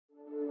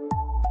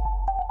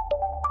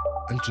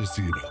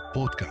الجزيرة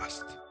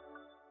بودكاست.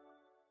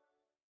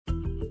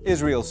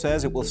 Israel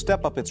says it will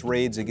step up its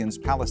raids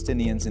against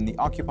Palestinians in the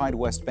occupied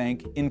West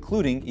Bank,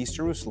 including East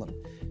Jerusalem.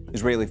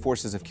 Israeli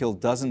forces have killed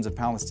dozens of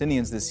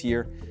Palestinians this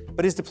year,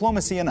 but is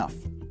diplomacy enough?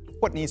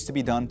 What needs to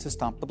be done to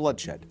stop the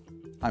bloodshed?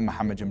 I'm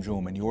Mohammed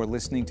Jamjoom, and you're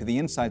listening to the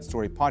Inside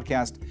Story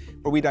podcast,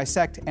 where we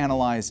dissect,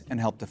 analyze, and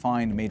help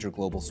define major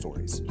global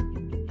stories.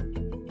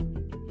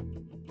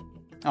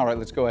 All right,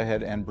 let's go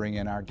ahead and bring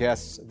in our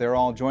guests. They're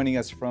all joining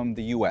us from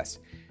the U.S.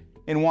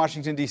 In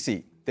Washington,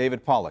 D.C.,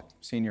 David Pollock,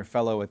 Senior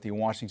Fellow at the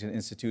Washington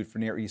Institute for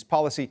Near East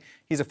Policy.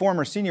 He's a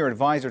former senior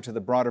advisor to the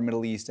broader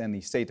Middle East and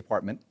the State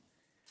Department.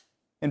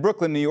 In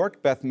Brooklyn, New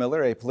York, Beth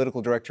Miller, a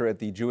political director at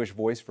the Jewish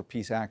Voice for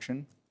Peace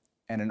Action.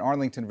 And in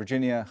Arlington,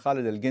 Virginia,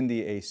 Khaled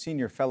Elgindy, a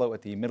senior fellow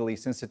at the Middle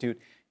East Institute.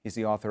 He's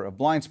the author of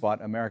Blind Spot,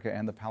 America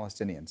and the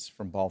Palestinians,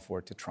 From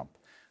Balfour to Trump.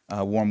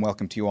 Warm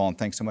welcome to you all, and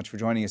thanks so much for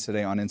joining us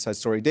today on Inside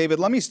Story. David,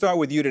 let me start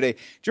with you today.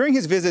 During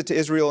his visit to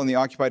Israel and the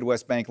occupied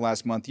West Bank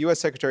last month,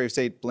 U.S. Secretary of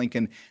State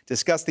Blinken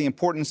discussed the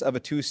importance of a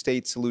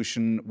two-state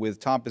solution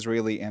with top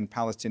Israeli and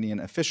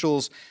Palestinian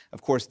officials.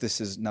 Of course, this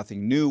is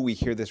nothing new. We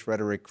hear this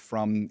rhetoric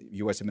from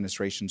U.S.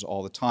 administrations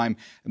all the time.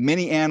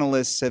 Many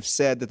analysts have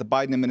said that the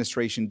Biden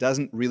administration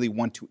doesn't really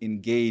want to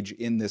engage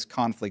in this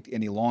conflict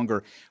any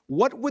longer.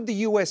 What would the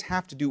U.S.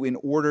 have to do in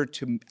order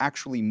to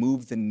actually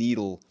move the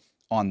needle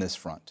on this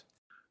front?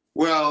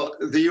 Well,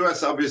 the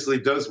U.S. obviously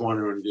does want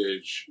to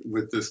engage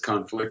with this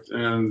conflict,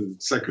 and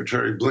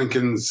Secretary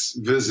Blinken's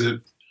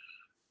visit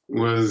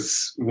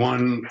was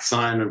one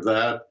sign of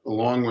that,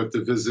 along with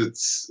the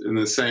visits in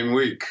the same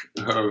week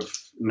of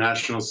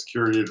National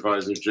Security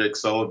Advisor Jake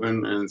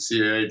Sullivan and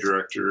CIA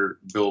Director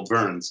Bill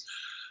Burns.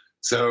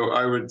 So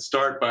I would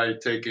start by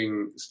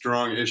taking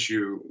strong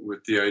issue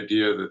with the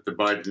idea that the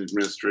Biden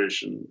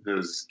administration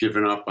has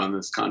given up on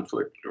this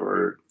conflict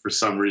or for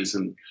some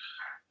reason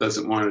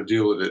doesn't want to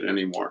deal with it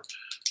anymore.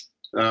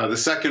 The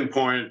second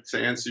point, to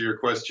answer your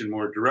question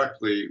more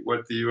directly,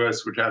 what the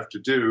U.S. would have to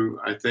do,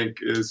 I think,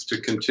 is to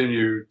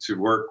continue to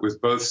work with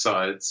both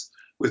sides,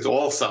 with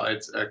all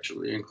sides,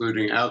 actually,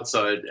 including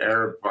outside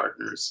Arab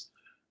partners,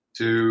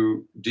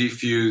 to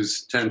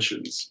defuse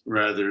tensions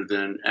rather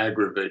than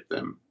aggravate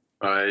them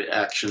by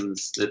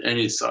actions that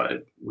any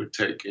side would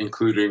take,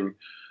 including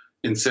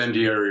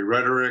incendiary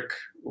rhetoric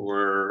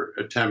or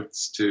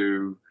attempts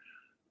to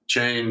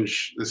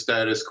change the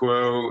status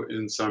quo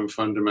in some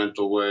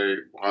fundamental way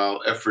while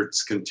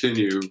efforts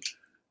continue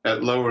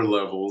at lower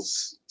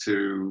levels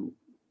to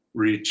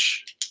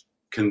reach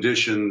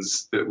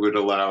conditions that would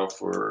allow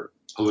for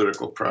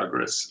political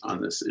progress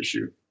on this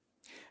issue.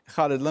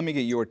 Khaled, let me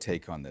get your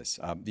take on this.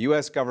 The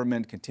U.S.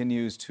 government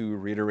continues to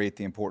reiterate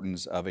the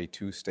importance of a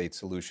two-state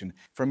solution.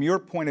 From your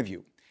point of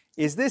view,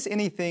 is this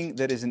anything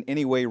that is in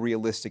any way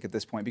realistic at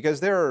this point?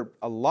 Because there are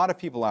a lot of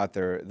people out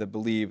there that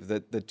believe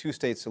that the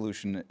two-state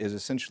solution is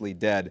essentially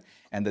dead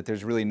and that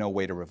there's really no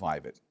way to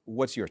revive it.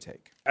 What's your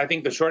take? I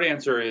think the short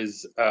answer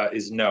is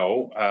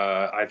no.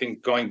 I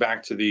think going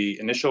back to the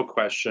initial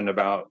question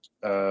about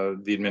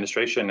the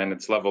administration and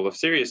its level of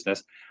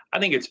seriousness, I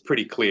think it's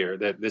pretty clear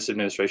that this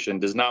administration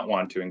does not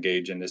want to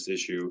engage in this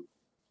issue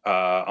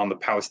on the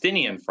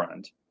Palestinian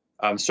front.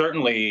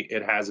 Certainly,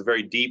 it has a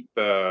very deep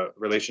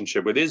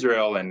relationship with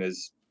Israel, and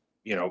is,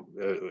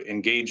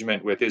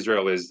 engagement with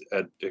Israel is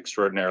at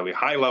extraordinarily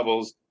high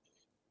levels.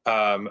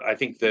 I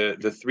think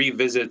the three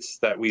visits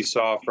that we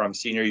saw from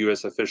senior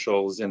U.S.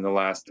 officials in the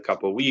last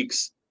couple of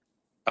weeks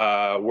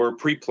were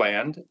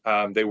pre-planned.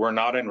 They were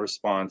not in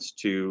response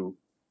to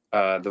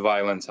the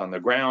violence on the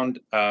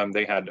ground.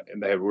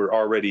 They were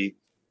already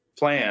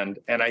planned.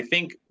 And I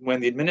think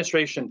when the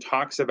administration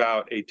talks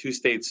about a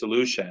two-state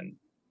solution,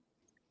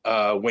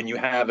 when you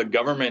have a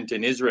government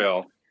in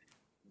Israel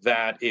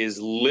that is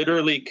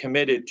literally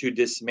committed to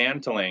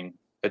dismantling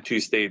a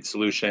two-state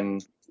solution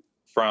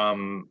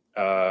from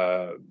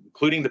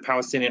including the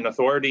Palestinian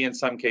Authority in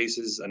some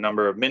cases, a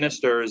number of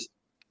ministers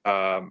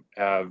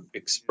have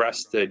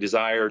expressed a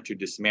desire to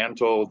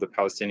dismantle the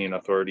Palestinian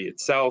Authority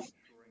itself.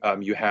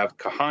 You have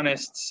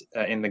Kahanists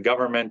in the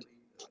government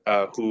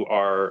who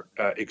are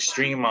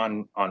extreme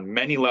on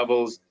many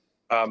levels,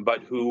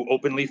 but who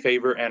openly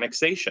favor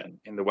annexation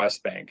in the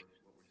West Bank.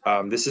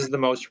 This is the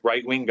most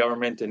right-wing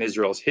government in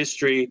Israel's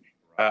history.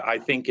 I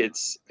think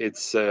it's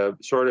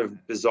sort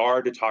of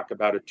bizarre to talk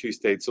about a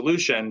two-state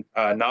solution,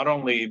 not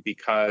only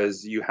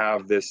because you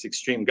have this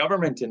extreme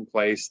government in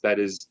place that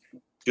is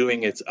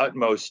doing its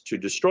utmost to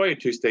destroy a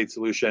two-state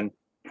solution,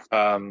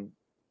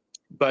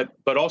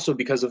 but also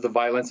because of the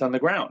violence on the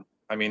ground.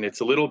 I mean,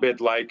 it's a little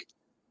bit like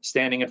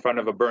standing in front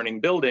of a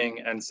burning building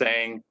and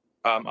saying,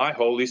 I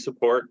wholly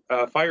support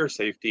fire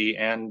safety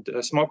and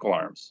smoke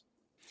alarms.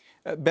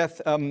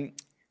 Beth,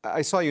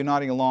 I saw you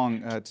nodding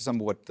along to some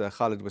of what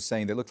Khaled was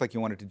saying. That looked like you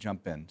wanted to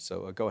jump in,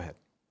 so go ahead.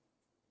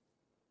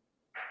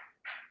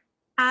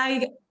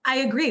 I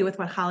agree with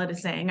what Khaled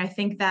is saying. I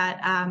think that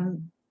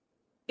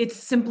it's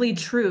simply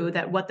true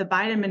that what the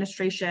Biden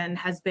administration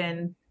has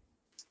been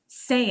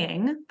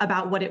saying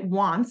about what it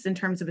wants in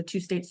terms of a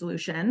two-state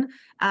solution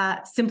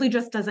simply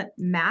just doesn't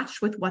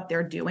match with what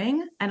they're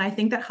doing. And I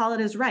think that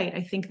Khaled is right.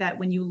 I think that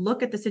when you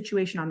look at the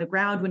situation on the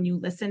ground, when you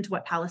listen to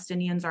what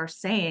Palestinians are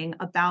saying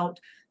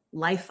about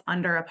life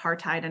under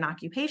apartheid and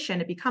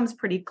occupation, it becomes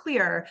pretty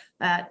clear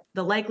that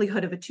the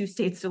likelihood of a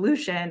two-state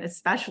solution,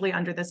 especially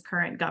under this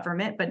current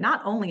government, but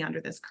not only under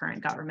this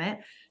current government,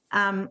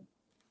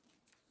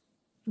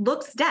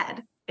 looks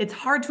dead. It's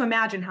hard to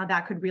imagine how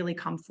that could really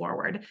come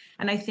forward.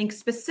 And I think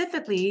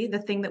specifically the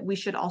thing that we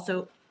should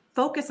also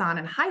focus on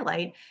and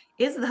highlight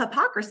is the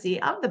hypocrisy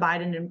of the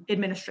Biden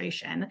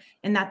administration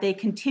in that they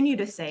continue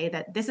to say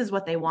that this is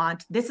what they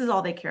want, this is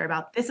all they care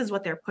about, this is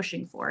what they're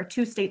pushing for, a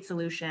two-state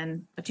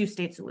solution.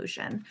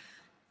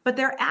 But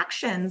their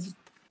actions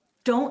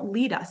don't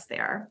lead us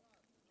there.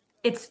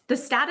 It's the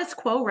status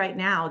quo right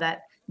now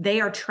that they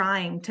are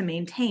trying to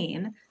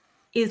maintain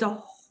is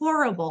a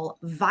horrible,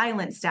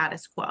 violent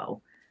status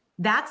quo.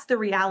 That's the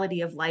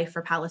reality of life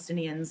for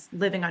Palestinians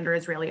living under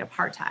Israeli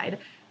apartheid.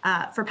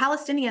 For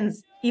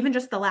Palestinians, even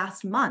just the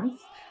last month,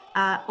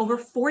 over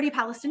 40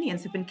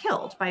 Palestinians have been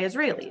killed by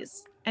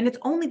Israelis. And it's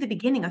only the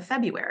beginning of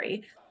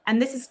February. And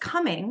this is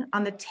coming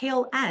on the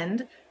tail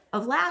end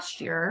of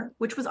last year,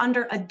 which was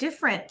under a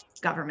different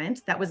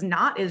government that was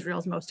not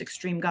Israel's most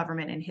extreme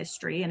government in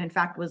history, and in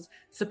fact was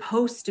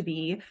supposed to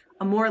be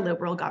a more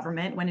liberal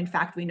government, when in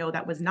fact we know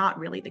that was not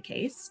really the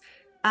case.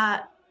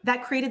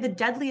 That created the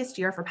deadliest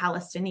year for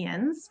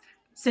Palestinians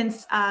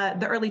since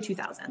the early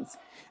 2000s.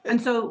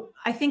 And so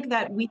I think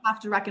that we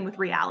have to reckon with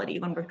reality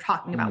when we're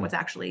talking about what's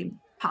actually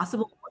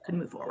possible, what could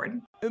move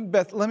forward.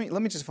 Beth, let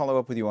me just follow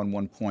up with you on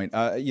one point.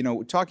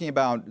 Talking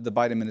about the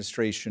Biden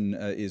administration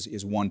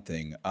is one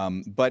thing,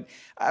 but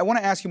I want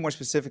to ask you more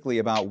specifically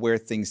about where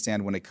things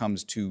stand when it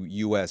comes to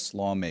U.S.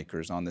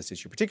 lawmakers on this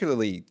issue,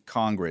 particularly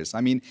Congress.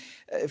 I mean,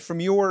 from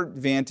your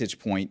vantage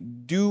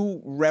point, do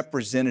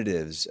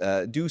representatives,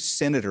 do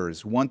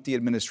senators want the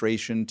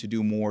administration to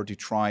do more to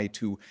try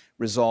to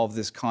resolve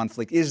this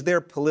conflict? Is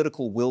there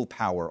political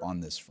willpower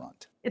on this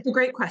front? It's a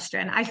great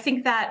question. I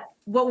think that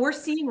what we're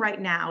seeing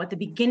right now at the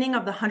beginning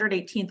of the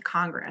 118th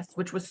Congress,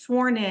 which was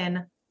sworn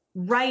in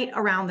right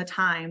around the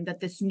time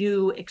that this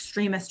new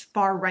extremist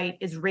far-right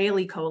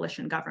Israeli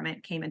coalition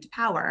government came into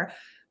power,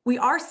 we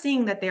are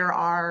seeing that there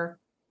are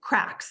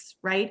cracks,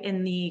 right,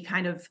 in the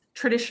kind of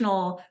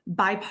traditional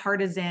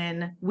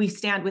bipartisan, we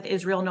stand with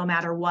Israel no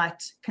matter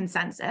what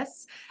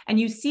consensus. And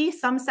you see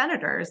some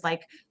senators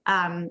like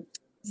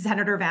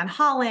Senator Van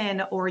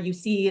Hollen, or you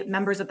see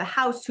members of the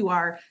House who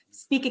are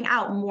speaking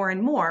out more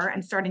and more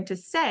and starting to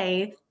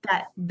say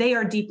that they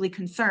are deeply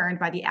concerned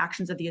by the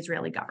actions of the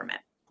Israeli government.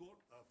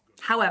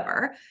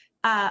 However,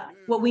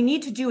 what we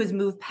need to do is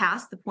move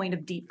past the point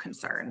of deep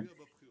concern.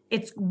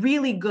 It's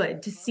really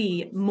good to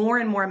see more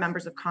and more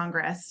members of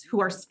Congress who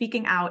are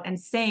speaking out and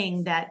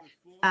saying that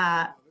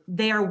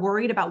they are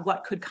worried about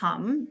what could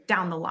come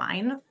down the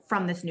line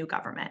from this new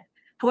government.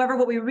 However,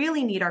 what we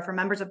really need are for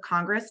members of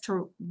Congress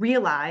to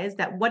realize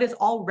that what is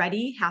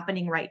already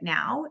happening right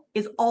now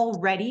is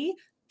already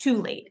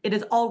too late. It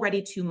is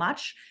already too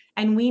much.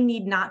 And we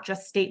need not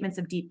just statements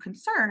of deep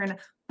concern,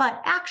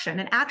 but action.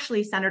 And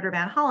actually, Senator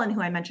Van Hollen,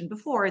 who I mentioned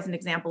before, is an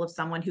example of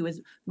someone who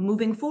is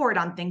moving forward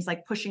on things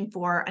like pushing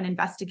for an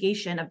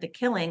investigation of the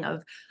killing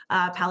of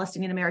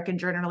Palestinian-American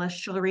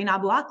journalist Shireen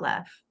Abu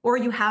Akleh. Or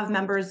you have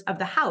members of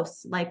the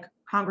House, like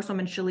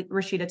Congresswoman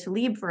Rashida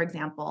Tlaib, for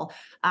example,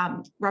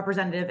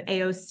 Representative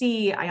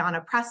AOC,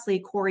 Ayanna Pressley,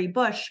 Cori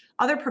Bush,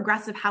 other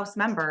progressive House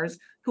members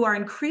who are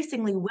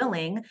increasingly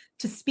willing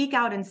to speak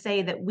out and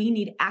say that we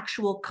need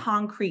actual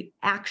concrete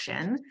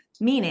action,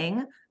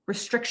 meaning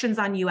restrictions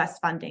on U.S.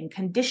 funding,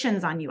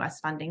 conditions on U.S.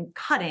 funding,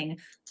 cutting.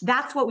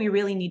 That's what we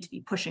really need to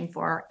be pushing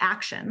for,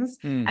 actions.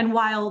 And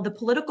while the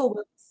political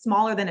will is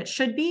smaller than it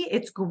should be,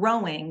 it's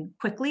growing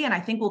quickly, and I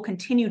think will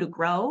continue to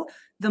grow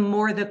the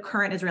more the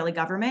current Israeli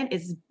government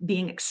is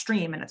being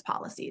extreme in its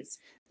policies.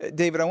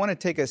 David, I want to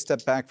take a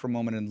step back for a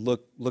moment and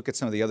look at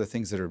some of the other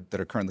things that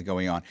are currently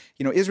going on.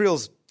 You know,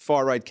 Israel's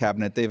far-right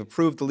cabinet, they've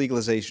approved the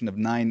legalization of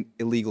 9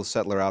 illegal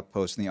settler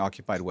outposts in the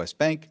occupied West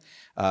Bank.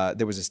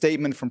 There was a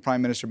statement from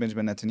Prime Minister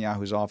Benjamin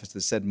Netanyahu's office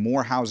that said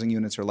more housing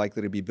units are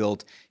likely to be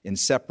built in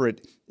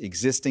separate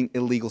existing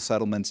illegal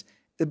settlements.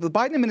 The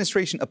Biden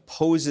administration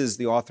opposes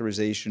the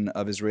authorization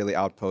of Israeli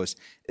outposts.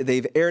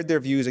 They've aired their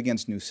views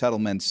against new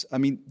settlements. I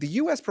mean, the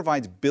U.S.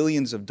 provides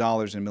billions of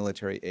dollars in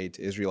military aid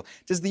to Israel.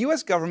 Does the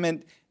U.S.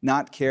 government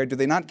not care? Do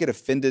they not get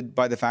offended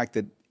by the fact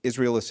that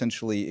Israel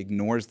essentially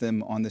ignores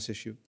them on this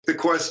issue? The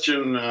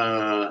question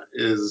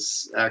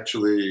is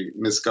actually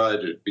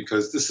misguided,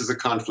 because this is a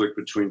conflict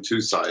between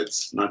two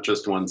sides, not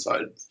just one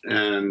side.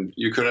 And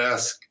you could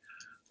ask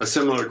a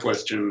similar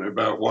question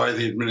about why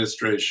the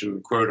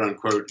administration, quote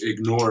unquote,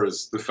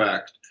 ignores the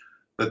fact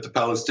that the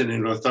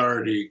Palestinian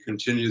Authority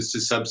continues to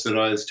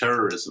subsidize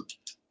terrorism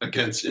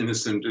against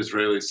innocent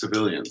Israeli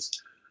civilians.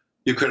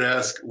 You could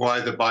ask why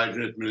the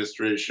Biden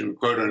administration,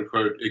 quote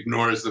unquote,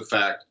 ignores the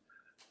fact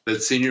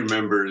that senior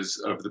members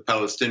of the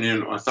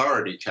Palestinian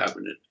Authority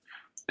cabinet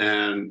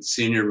and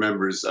senior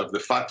members of the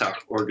Fatah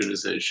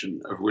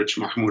organization, of which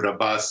Mahmoud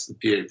Abbas, the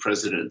PA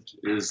president,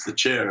 is the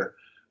chair,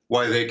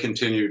 why they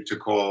continue to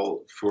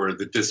call for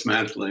the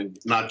dismantling,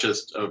 not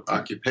just of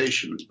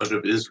occupation, but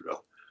of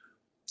Israel.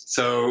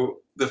 So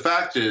the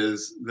fact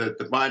is that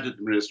the Biden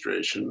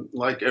administration,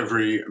 like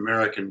every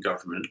American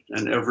government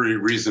and every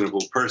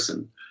reasonable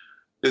person,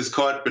 is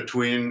caught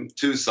between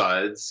two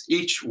sides,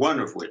 each one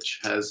of which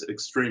has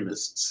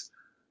extremists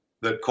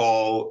that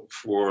call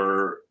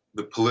for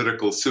the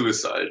political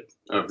suicide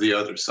of the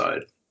other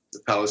side, the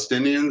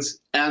Palestinians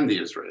and the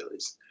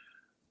Israelis.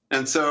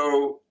 And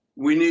so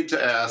we need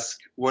to ask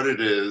what it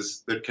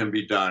is that can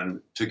be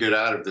done to get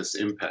out of this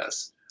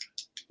impasse,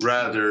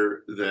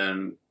 rather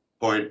than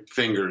point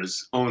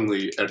fingers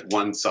only at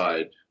one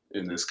side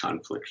in this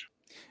conflict.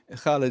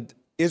 Khaled,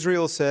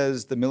 Israel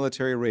says the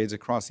military raids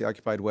across the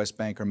occupied West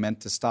Bank are meant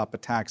to stop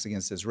attacks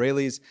against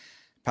Israelis.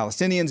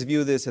 Palestinians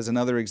view this as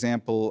another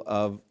example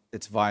of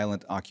its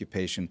violent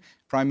occupation.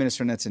 Prime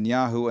Minister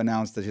Netanyahu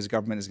announced that his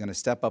government is going to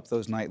step up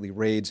those nightly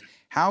raids.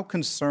 How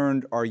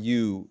concerned are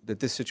you that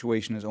this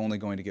situation is only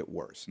going to get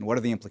worse? And what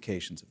are the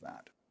implications of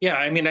that? Yeah,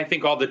 I mean, I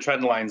think all the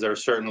trend lines are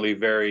certainly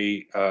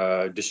very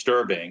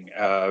disturbing.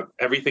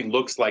 Everything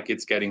looks like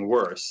it's getting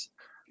worse.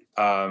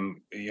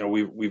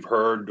 We've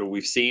heard, or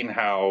we've seen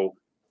how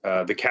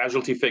the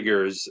casualty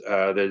figures,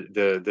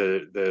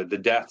 the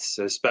deaths,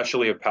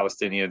 especially of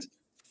Palestinians,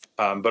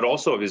 but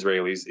also of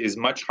Israelis, is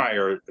much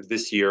higher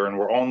this year, and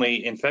we're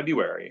only in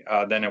February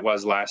than it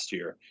was last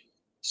year.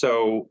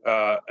 So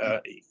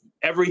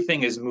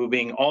everything is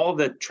moving. All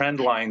the trend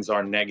lines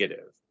are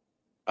negative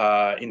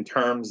in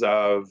terms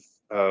of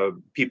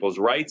people's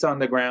rights on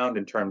the ground,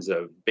 in terms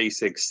of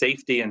basic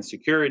safety and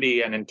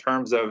security, and in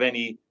terms of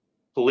any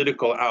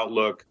political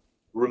outlook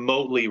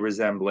remotely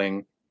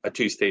resembling a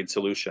two-state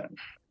solution.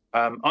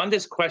 On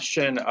this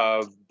question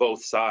of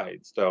both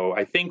sides, though,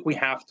 I think we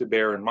have to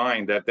bear in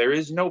mind that there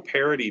is no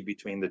parity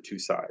between the two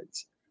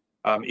sides.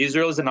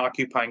 Israel is an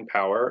occupying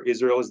power.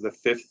 Israel is the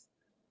fifth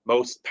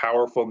most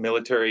powerful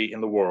military in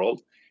the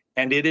world,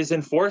 and it is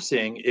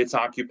enforcing its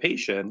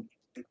occupation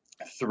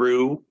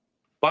through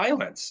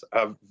violence.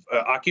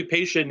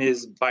 Occupation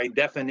is, by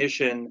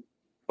definition,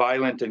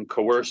 violent and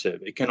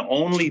coercive. It can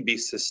only be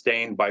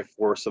sustained by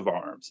force of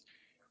arms.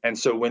 And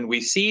so when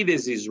we see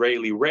these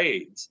Israeli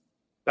raids,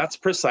 that's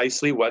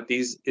precisely what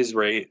these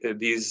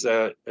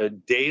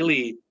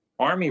daily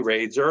army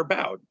raids are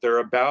about. They're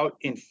about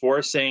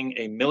enforcing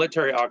a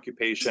military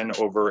occupation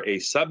over a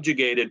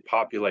subjugated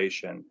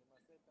population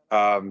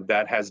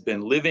that has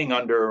been living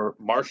under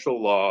martial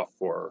law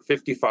for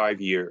 55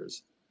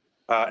 years.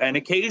 And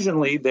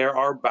occasionally there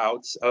are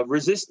bouts of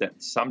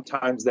resistance.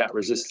 Sometimes that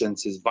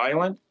resistance is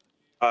violent,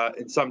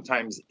 and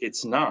sometimes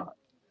it's not.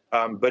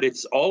 But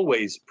it's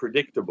always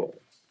predictable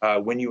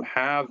when you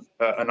have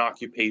an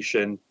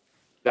occupation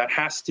that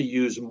has to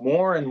use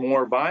more and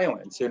more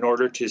violence in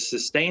order to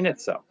sustain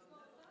itself.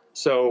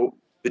 So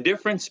the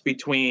difference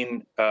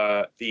between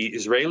the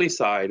Israeli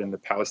side and the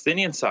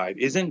Palestinian side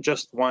isn't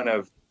just one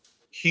of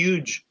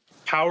huge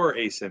power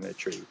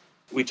asymmetry.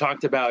 We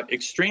talked about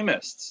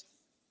extremists.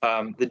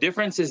 The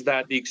difference is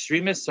that the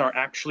extremists are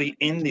actually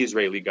in the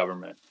Israeli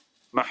government.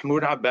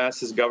 Mahmoud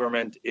Abbas's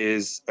government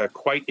is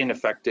quite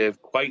ineffective,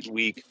 quite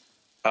weak,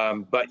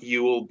 but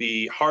you will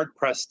be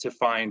hard-pressed to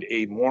find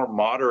a more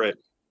moderate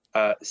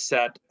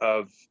set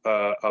of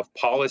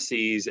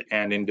policies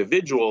and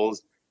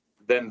individuals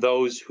than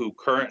those who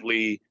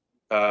currently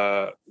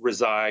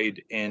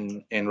reside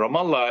in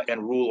Ramallah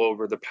and rule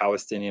over the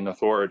Palestinian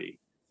Authority.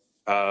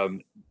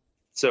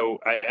 So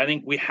I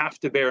think we have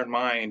to bear in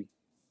mind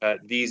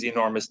these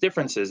enormous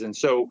differences. And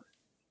so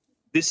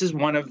this is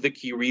one of the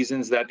key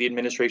reasons that the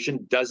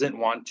administration doesn't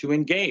want to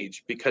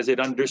engage, because it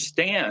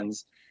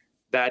understands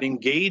that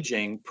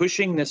engaging,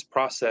 pushing this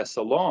process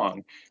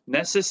along,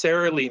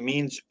 necessarily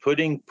means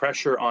putting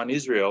pressure on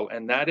Israel.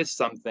 And that is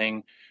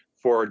something,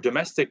 for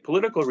domestic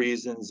political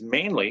reasons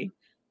mainly,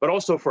 but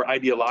also for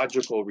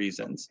ideological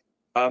reasons,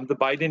 the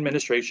Biden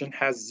administration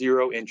has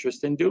zero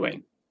interest in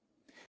doing.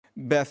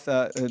 Beth,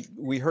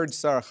 we heard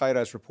Sarah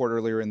Khaira's report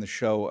earlier in the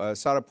show.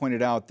 Sarah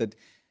pointed out that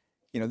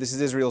this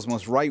is Israel's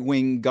most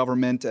right-wing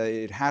government.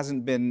 It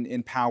hasn't been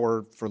in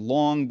power for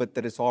long, but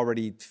that it's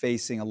already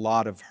facing a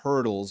lot of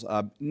hurdles,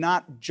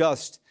 not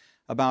just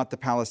about the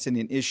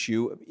Palestinian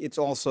issue. It's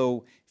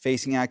also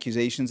facing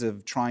accusations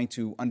of trying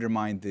to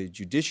undermine the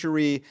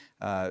judiciary,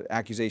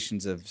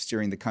 accusations of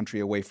steering the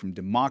country away from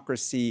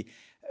democracy.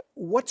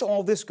 What's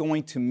all this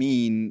going to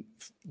mean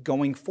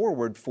going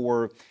forward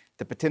for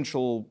the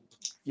potential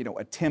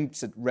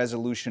attempts at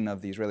resolution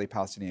of the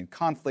Israeli-Palestinian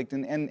conflict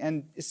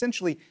and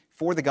essentially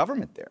for the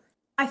government there?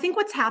 I think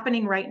what's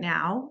happening right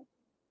now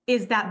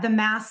is that the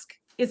mask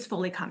is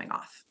fully coming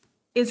off.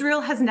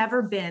 Israel has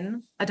never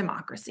been a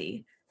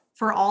democracy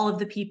for all of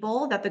the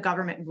people that the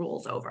government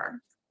rules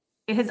over.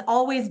 It has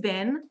always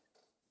been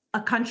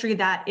a country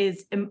that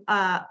is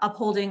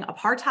upholding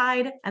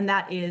apartheid and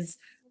that is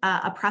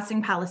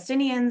oppressing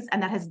Palestinians,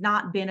 and that has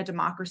not been a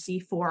democracy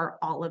for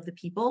all of the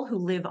people who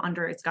live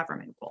under its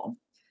government rule.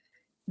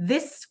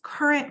 This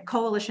current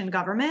coalition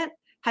government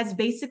has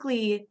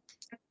basically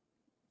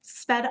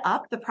sped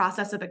up the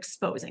process of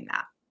exposing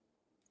that.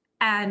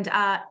 And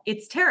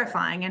it's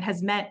terrifying and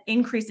has meant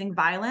increasing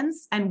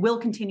violence and will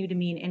continue to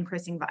mean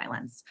increasing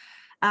violence.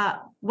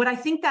 What I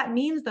think that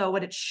means, though,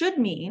 what it should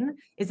mean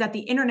is that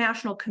the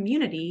international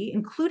community,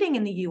 including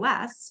in the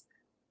US,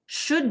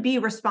 should be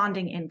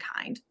responding in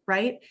kind,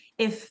 right?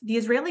 If the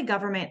Israeli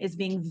government is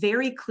being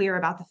very clear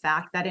about the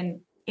fact that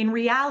in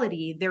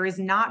reality, there is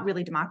not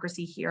really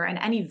democracy here, and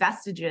any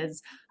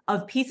vestiges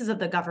of pieces of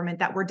the government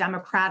that were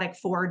democratic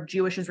for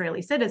Jewish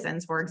Israeli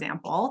citizens, for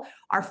example,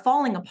 are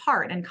falling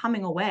apart and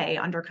coming away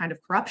under kind of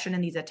corruption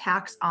and these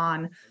attacks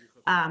on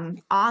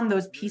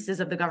those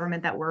pieces of the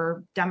government that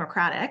were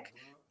democratic.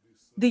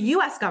 The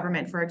US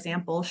government, for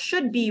example,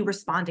 should be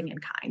responding in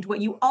kind. What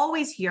you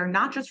always hear,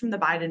 not just from the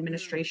Biden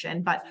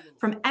administration, but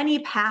from any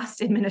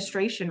past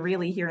administration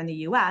really here in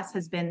the US,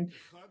 has been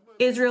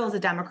Israel is a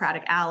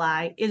democratic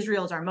ally.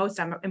 Israel is our most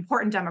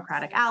important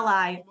democratic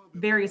ally,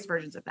 various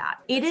versions of that.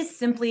 It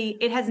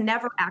has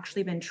never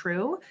actually been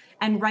true.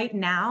 And right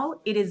now,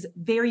 it is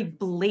very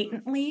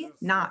blatantly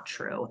not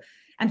true.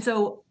 And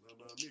so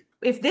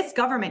if this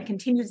government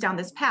continues down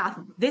this path,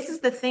 this is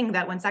the thing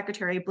that when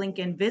Secretary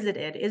Blinken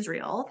visited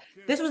Israel,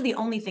 this was the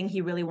only thing he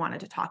really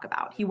wanted to talk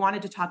about. He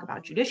wanted to talk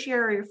about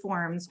judiciary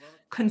reforms,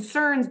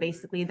 concerns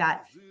basically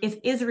that if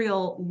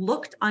Israel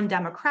looked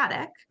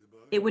undemocratic,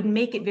 it would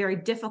make it very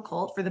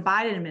difficult for the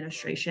Biden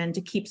administration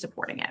to keep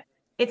supporting it.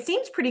 It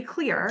seems pretty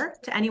clear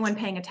to anyone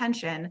paying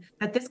attention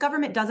that this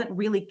government doesn't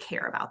really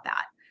care about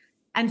that.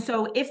 And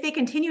so if they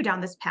continue down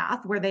this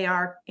path where they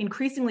are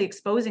increasingly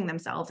exposing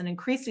themselves and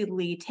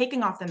increasingly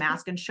taking off the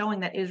mask and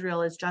showing that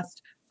Israel is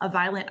just a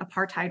violent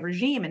apartheid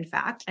regime, in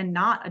fact, and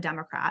not a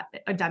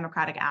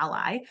democratic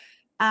ally,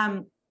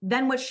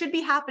 then what should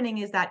be happening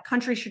is that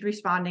countries should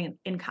respond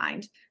in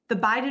kind. The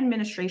Biden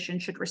administration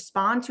should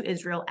respond to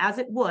Israel as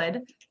it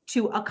would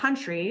to a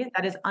country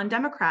that is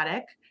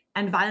undemocratic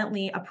and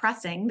violently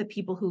oppressing the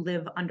people who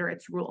live under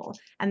its rule.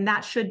 And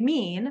that should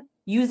mean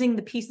using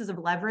the pieces of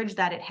leverage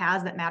that it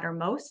has that matter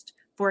most.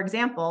 For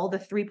example, the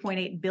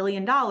 $3.8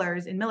 billion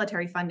in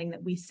military funding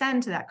that we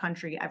send to that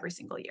country every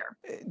single year.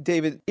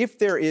 David, if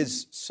there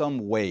is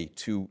some way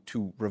to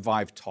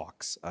revive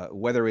talks,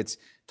 whether it's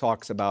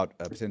talks about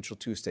a potential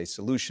two-state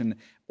solution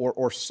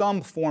or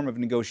some form of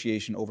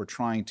negotiation over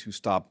trying to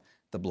stop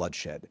the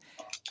bloodshed,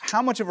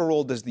 how much of a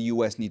role does the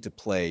U.S. need to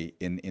play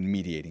in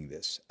mediating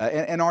this?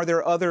 And are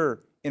there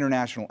other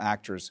international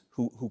actors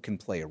who can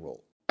play a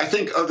role? I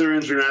think other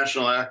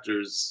international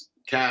actors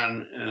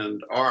can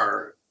and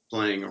are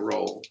playing a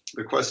role.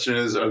 The question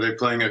is, are they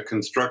playing a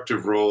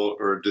constructive role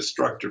or a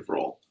destructive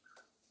role?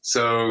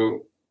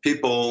 So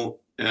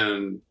people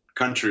and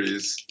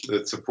countries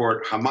that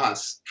support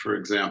Hamas, for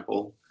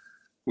example,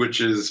 which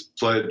is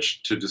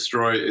pledged to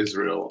destroy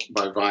Israel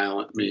by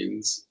violent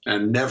means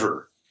and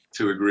never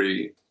to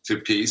agree to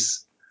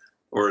peace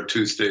or a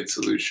two-state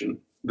solution,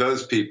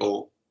 those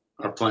people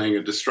are playing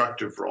a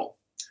destructive role.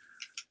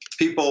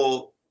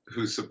 People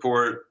who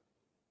support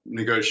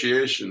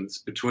negotiations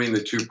between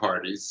the two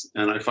parties,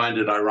 and I find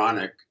it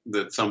ironic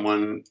that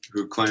someone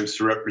who claims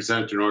to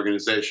represent an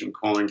organization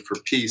calling for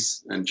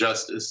peace and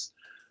justice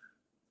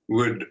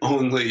would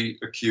only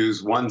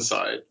accuse one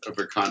side of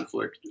a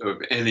conflict of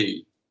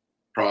any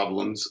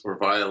problems or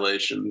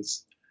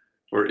violations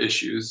or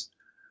issues.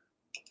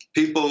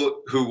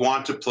 People who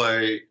want to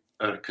play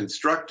a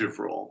constructive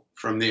role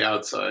from the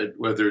outside,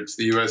 whether it's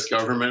the US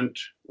government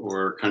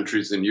or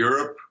countries in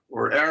Europe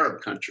or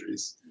Arab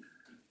countries,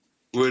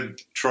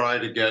 would try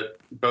to get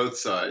both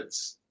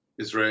sides,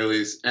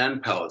 Israelis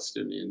and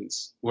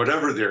Palestinians,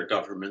 whatever their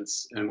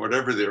governments and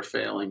whatever their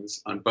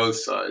failings on both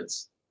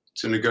sides,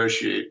 to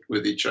negotiate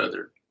with each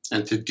other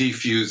and to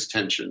defuse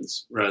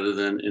tensions rather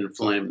than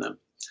inflame them.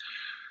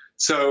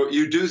 So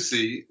you do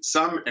see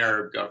some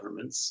Arab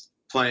governments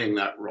playing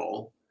that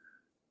role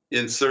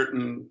in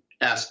certain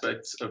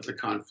aspects of the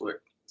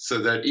conflict, so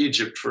that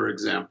Egypt, for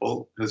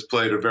example, has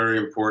played a very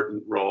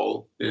important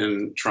role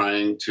in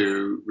trying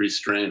to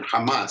restrain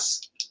Hamas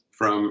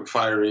from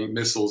firing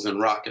missiles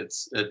and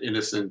rockets at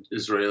innocent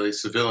Israeli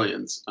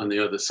civilians on the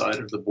other side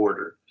of the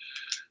border.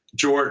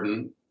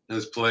 Jordan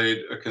has played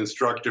a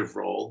constructive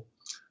role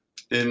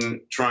in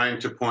trying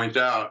to point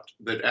out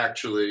that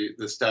actually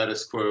the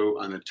status quo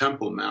on the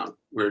Temple Mount,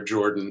 where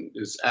Jordan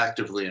is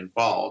actively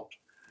involved,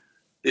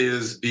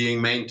 is being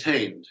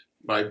maintained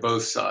by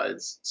both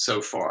sides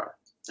so far,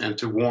 and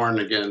to warn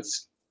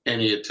against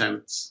any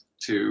attempts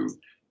to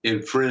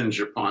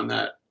infringe upon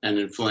that and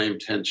inflame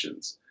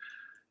tensions.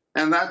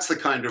 And that's the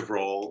kind of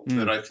role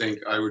that I think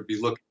I would be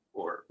looking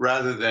for,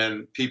 rather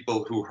than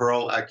people who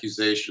hurl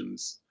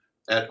accusations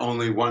at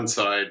only one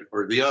side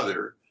or the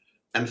other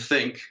and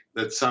think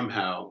that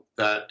somehow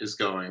that is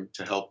going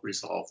to help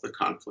resolve the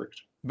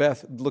conflict.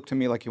 Beth, looked to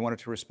me like you wanted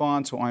to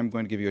respond, so I'm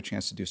going to give you a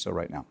chance to do so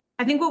right now.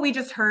 I think what we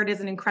just heard is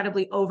an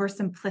incredibly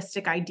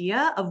oversimplistic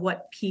idea of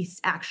what peace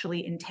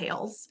actually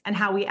entails and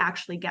how we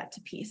actually get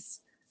to peace.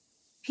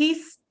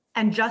 Peace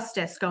and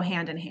justice go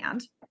hand in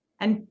hand.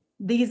 And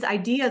these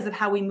ideas of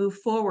how we move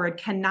forward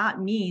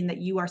cannot mean that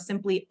you are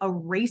simply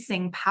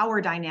erasing power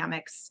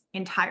dynamics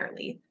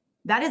entirely.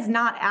 That is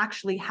not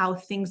actually how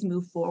things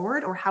move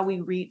forward or how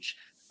we reach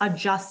a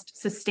just,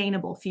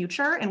 sustainable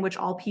future in which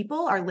all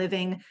people are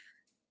living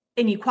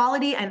in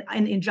equality and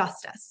in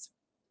justice.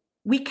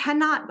 We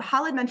cannot,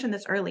 Khaled mentioned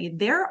this early,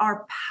 there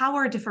are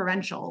power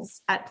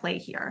differentials at play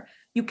here.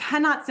 You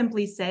cannot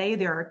simply say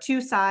there are two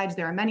sides,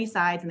 there are many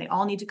sides, and they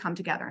all need to come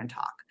together and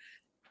talk.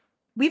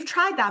 We've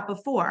tried that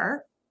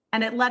before,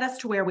 and it led us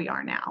to where we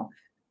are now.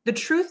 The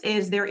truth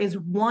is there is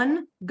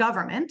one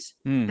government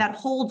that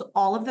holds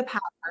all of the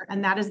power,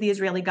 and that is the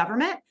Israeli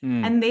government,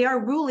 and they are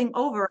ruling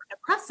over and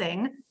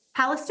oppressing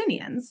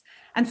Palestinians.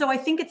 And so I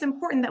think it's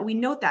important that we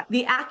note that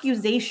the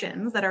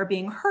accusations that are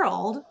being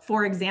hurled,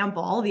 for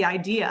example, the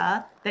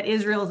idea that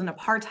Israel is an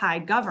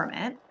apartheid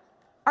government,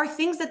 are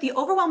things that the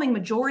overwhelming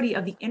majority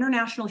of the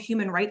international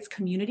human rights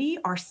community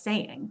are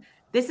saying.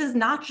 This is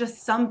not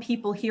just some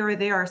people here or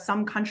there, or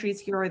some countries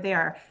here or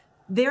there.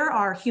 There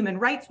are Human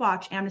Rights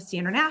Watch, Amnesty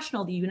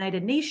International, the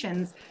United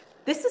Nations.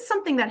 This is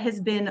something that has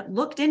been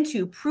looked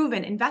into,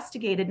 proven,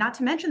 investigated, not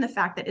to mention the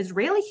fact that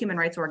Israeli human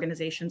rights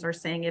organizations are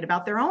saying it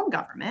about their own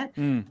government,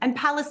 and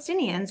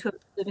Palestinians who have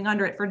been living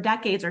under it for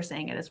decades are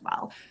saying it as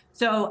well.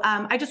 So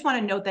I just want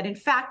to note that, in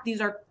fact,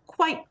 these are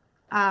quite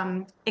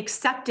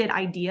accepted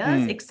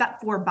ideas,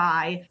 except for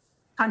by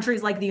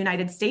countries like the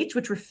United States,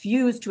 which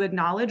refuse to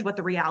acknowledge what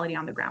the reality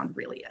on the ground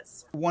really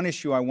is. One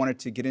issue I wanted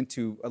to get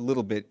into a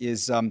little bit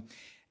is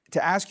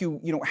to ask you,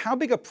 how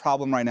big a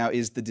problem right now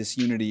is the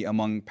disunity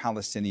among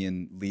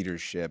Palestinian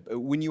leadership?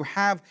 When you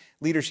have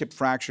leadership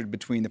fractured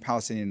between the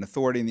Palestinian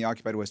Authority in the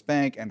occupied West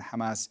Bank and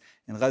Hamas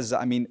in Gaza,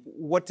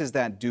 what does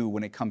that do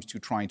when it comes to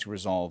trying to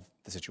resolve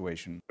the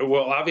situation?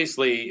 Well,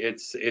 obviously,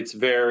 it's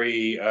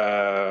very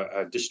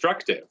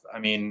destructive.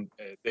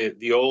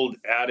 The old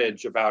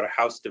adage about a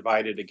house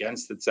divided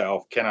against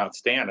itself cannot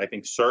stand, I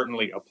think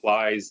certainly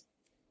applies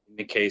in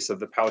the case of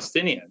the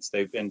Palestinians.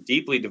 They've been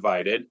deeply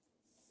divided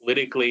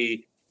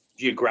politically,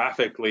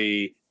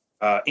 geographically,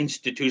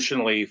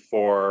 institutionally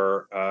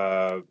for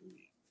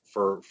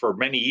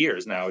many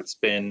years now. It's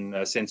been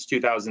since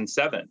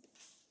 2007.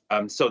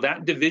 So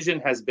that division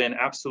has been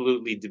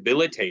absolutely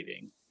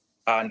debilitating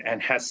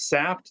and has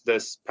sapped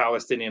this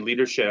Palestinian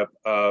leadership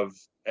of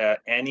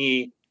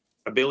any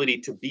ability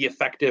to be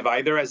effective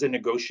either as a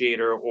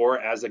negotiator or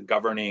as a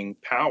governing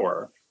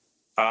power.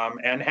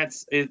 And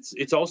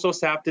it's also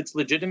sapped its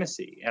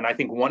legitimacy. And I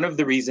think one of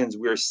the reasons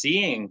we're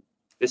seeing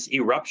this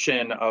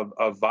eruption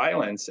of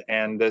violence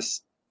and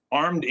this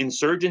armed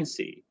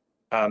insurgency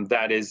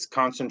that is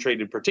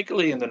concentrated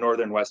particularly in the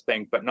northern West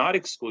Bank, but not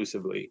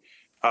exclusively,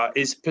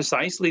 is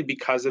precisely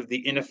because of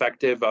the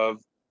ineffective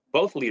of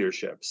both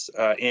leaderships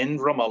in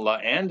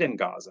Ramallah and in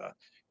Gaza.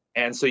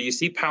 And so you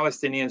see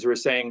Palestinians who are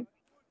saying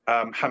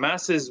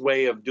Hamas's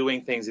way of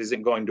doing things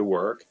isn't going to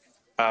work.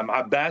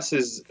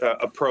 Abbas's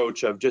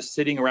approach of just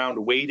sitting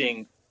around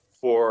waiting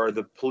for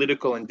the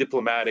political and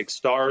diplomatic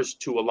stars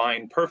to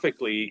align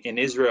perfectly in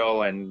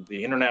Israel and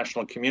the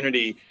international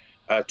community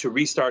to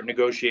restart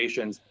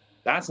negotiations,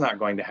 that's not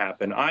going to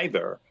happen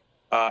either.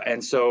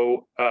 And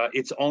so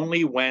it's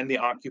only when the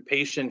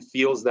occupation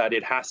feels that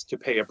it has to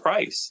pay a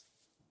price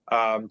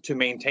to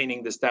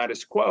maintaining the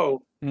status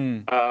quo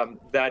that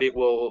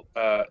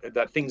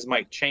things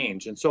might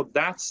change. And so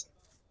that's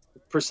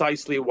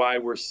precisely why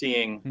we're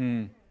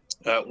seeing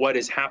what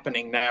is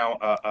happening now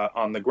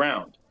on the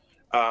ground.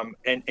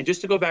 And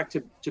just to go back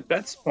to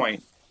Beth's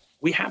point,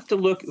 we have to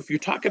look, if you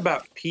talk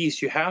about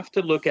peace, you have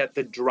to look at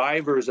the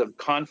drivers of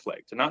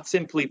conflict and not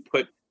simply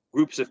put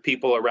groups of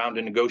people around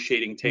a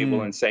negotiating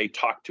table and say,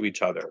 talk to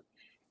each other.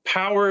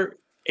 Power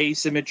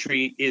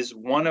asymmetry is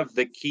one of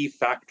the key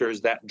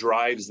factors that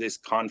drives this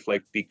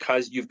conflict,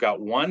 because you've got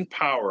one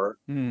power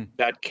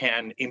that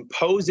can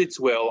impose its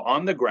will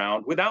on the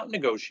ground without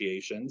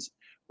negotiations,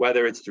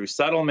 whether it's through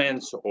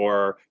settlements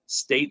or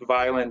state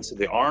violence,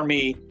 the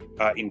army,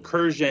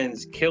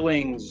 incursions,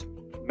 killings,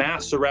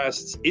 mass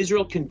arrests.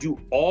 Israel can do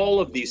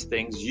all of these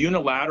things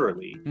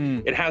unilaterally.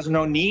 It has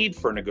no need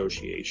for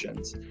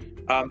negotiations.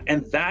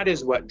 And that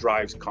is what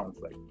drives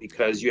conflict,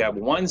 because you have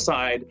one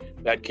side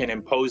that can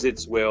impose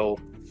its will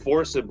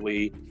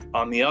forcibly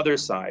on the other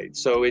side.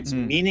 So it's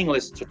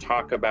meaningless to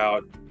talk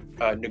about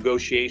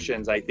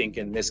negotiations, I think,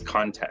 in this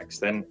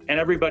context. And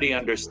everybody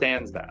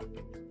understands that.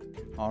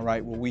 All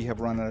right, well, we have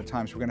run out of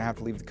time, so we're going to have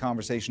to leave the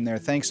conversation there.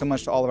 Thanks so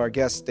much to all of our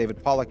guests,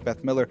 David Pollock,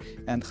 Beth Miller,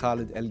 and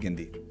Khaled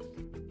Elgindy.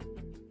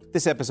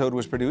 This episode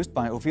was produced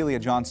by Ophelia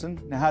Johnson,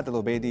 Nahad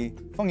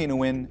Al-Obeidi, Fungi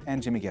Nguyen,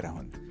 and Jimmy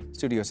Gerahun.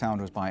 Studio sound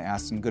was by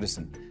Aston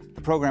Goodison.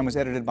 The program was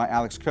edited by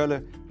Alex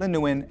Köhler, Lynn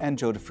Nguyen, and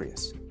Joe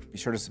DeFrias. Be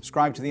sure to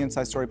subscribe to the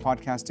Inside Story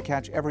podcast to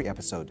catch every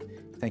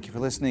episode. Thank you for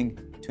listening.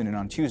 Tune in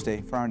on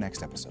Tuesday for our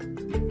next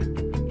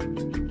episode.